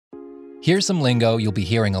Here's some lingo you'll be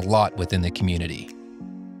hearing a lot within the community.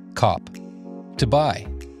 Cop, to buy.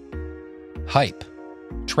 Hype,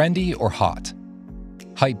 trendy or hot.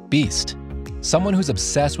 Hype beast, someone who's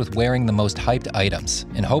obsessed with wearing the most hyped items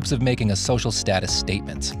in hopes of making a social status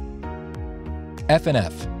statement.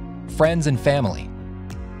 F&F, friends and family.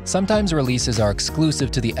 Sometimes releases are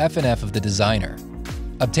exclusive to the F&F of the designer.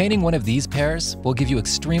 Obtaining one of these pairs will give you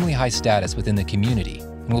extremely high status within the community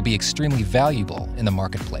and will be extremely valuable in the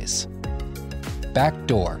marketplace.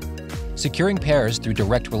 Backdoor, securing pairs through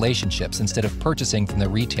direct relationships instead of purchasing from the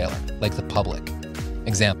retailer, like the public.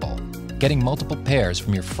 Example, getting multiple pairs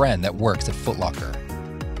from your friend that works at Foot Locker.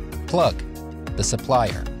 Plug, the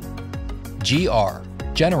supplier. GR,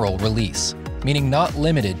 general release, meaning not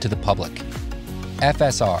limited to the public.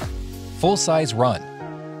 FSR, full-size run,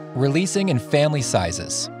 releasing in family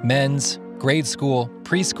sizes, men's, grade school,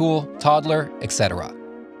 preschool, toddler, etc.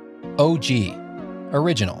 OG,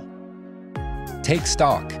 original. Take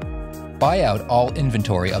stock, buy out all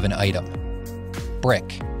inventory of an item.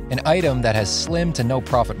 Brick, an item that has slim to no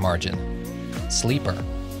profit margin. Sleeper,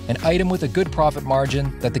 an item with a good profit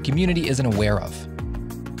margin that the community isn't aware of.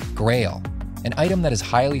 Grail, an item that is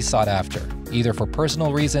highly sought after, either for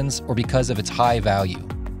personal reasons or because of its high value.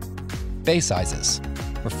 Bay sizes,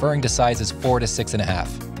 referring to sizes 4 to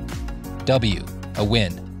 6.5. W, a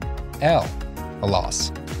win. L, a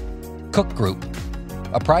loss. Cook group,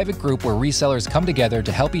 a private group where resellers come together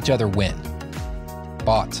to help each other win.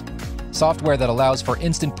 Bot, software that allows for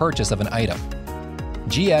instant purchase of an item.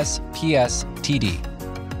 GS, PS,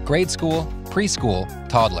 TD, grade school, preschool,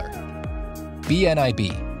 toddler.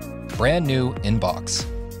 BNIB, brand new inbox.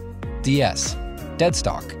 DS, dead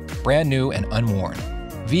stock, brand new and unworn.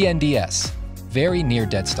 VNDS, very near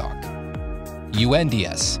dead stock.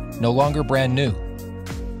 UNDS, no longer brand new.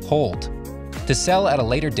 Hold, to sell at a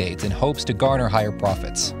later date in hopes to garner higher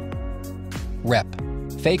profits. Rep,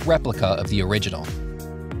 fake replica of the original.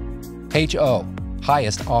 HO,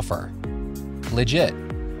 highest offer. Legit,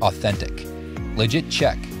 authentic. Legit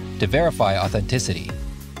check, to verify authenticity.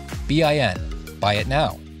 BIN, buy it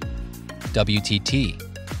now. WTT,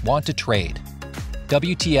 want to trade.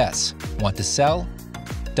 WTS, want to sell.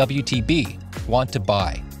 WTB, want to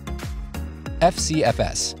buy.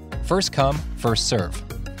 FCFS, first come, first serve.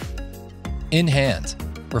 In hand,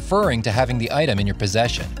 referring to having the item in your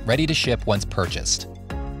possession, ready to ship once purchased.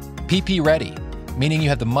 PP ready, meaning you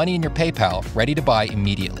have the money in your PayPal ready to buy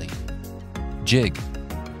immediately. Jig,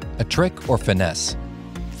 a trick or finesse.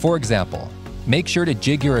 For example, make sure to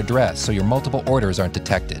jig your address so your multiple orders aren't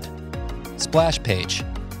detected. Splash page,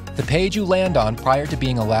 the page you land on prior to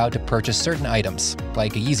being allowed to purchase certain items,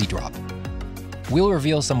 like a Yeezy drop. We'll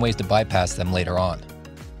reveal some ways to bypass them later on.